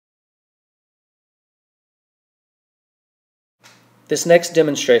This next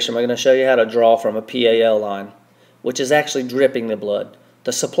demonstration, we're going to show you how to draw from a PAL line, which is actually dripping the blood.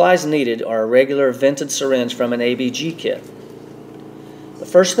 The supplies needed are a regular vented syringe from an ABG kit. The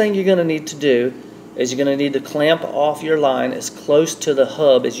first thing you're going to need to do is you're going to need to clamp off your line as close to the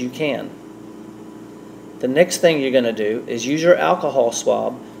hub as you can. The next thing you're going to do is use your alcohol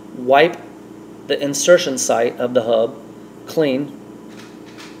swab, wipe the insertion site of the hub clean,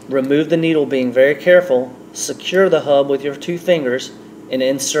 remove the needle being very careful, secure the hub with your 2 fingers, and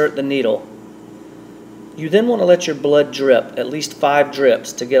insert the needle. You then want to let your blood drip, at least 5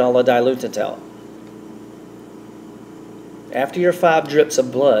 drips, to get all the diluent out. After your 5 drips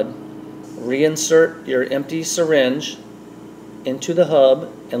of blood, reinsert your empty syringe into the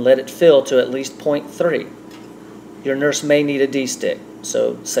hub and let it fill to at least 0.3. Your nurse may need a D-stick,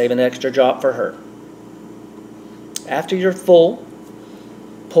 so save an extra drop for her. After you're full,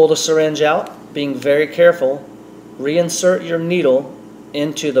 pull the syringe out, being very careful. Reinsert your needle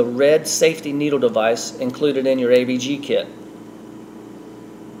into the red safety needle device included in your ABG kit.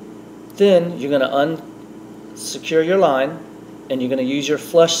 Then you're going to unsecure your line and you're going to use your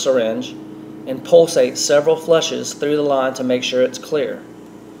flush syringe and pulsate several flushes through the line to make sure it's clear.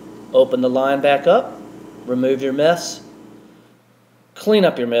 Open the line back up, remove your mess, clean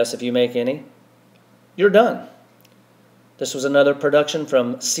up your mess if you make any. You're done. This was another production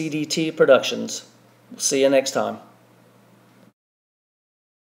from CDT Productions. See you next time.